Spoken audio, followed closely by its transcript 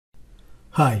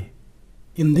Hi,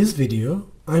 in this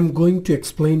video I'm going to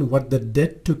explain what the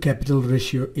debt to capital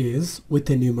ratio is with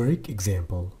a numeric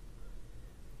example.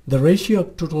 The ratio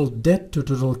of total debt to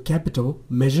total capital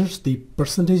measures the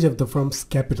percentage of the firm's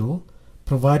capital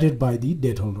provided by the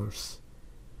debt holders.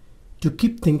 To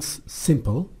keep things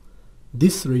simple,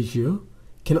 this ratio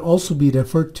can also be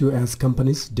referred to as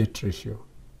company's debt ratio.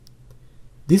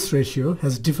 This ratio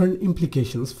has different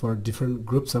implications for different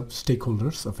groups of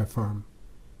stakeholders of a firm.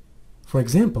 For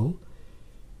example,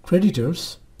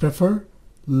 creditors prefer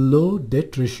low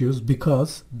debt ratios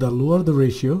because the lower the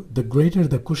ratio, the greater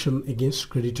the cushion against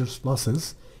creditors'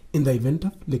 losses in the event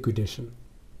of liquidation.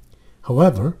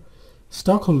 However,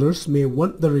 stockholders may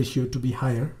want the ratio to be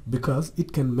higher because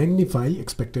it can magnify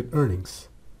expected earnings.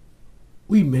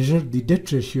 We measure the debt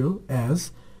ratio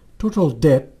as total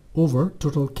debt over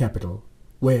total capital,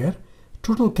 where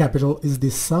total capital is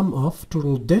the sum of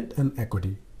total debt and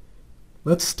equity.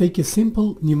 Let's take a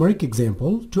simple numeric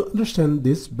example to understand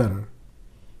this better.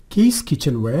 Case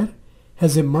Kitchenware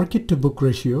has a market-to-book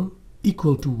ratio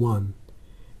equal to 1.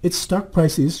 Its stock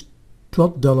price is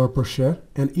 $12 per share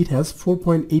and it has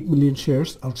 4.8 million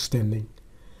shares outstanding.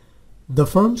 The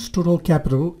firm's total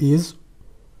capital is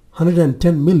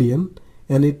 $110 million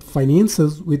and it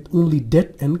finances with only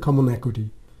debt and common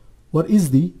equity. What is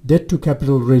the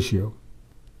debt-to-capital ratio?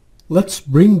 Let's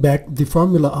bring back the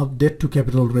formula of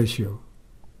debt-to-capital ratio.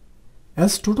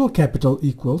 As total capital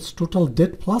equals total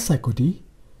debt plus equity,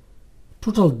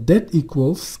 total debt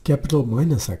equals capital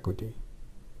minus equity.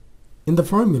 In the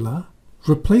formula,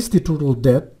 replace the total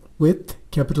debt with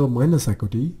capital minus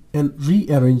equity and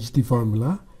rearrange the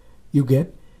formula. You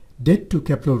get debt to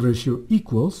capital ratio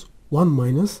equals 1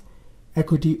 minus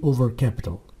equity over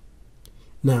capital.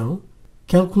 Now,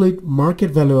 calculate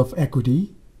market value of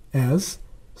equity as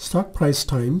stock price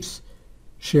times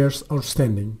shares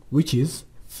outstanding, which is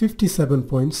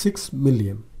 57.6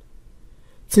 million.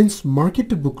 Since market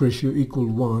to book ratio equal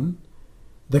 1,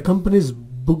 the company's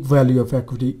book value of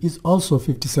equity is also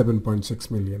 57.6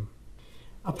 million.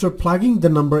 After plugging the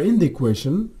number in the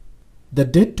equation, the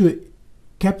debt to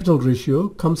capital ratio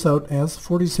comes out as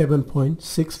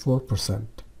 47.64%.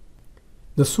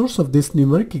 The source of this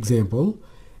numeric example,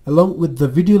 along with the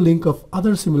video link of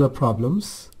other similar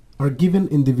problems, are given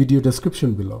in the video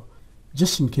description below,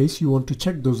 just in case you want to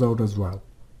check those out as well.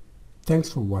 Thanks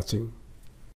for watching.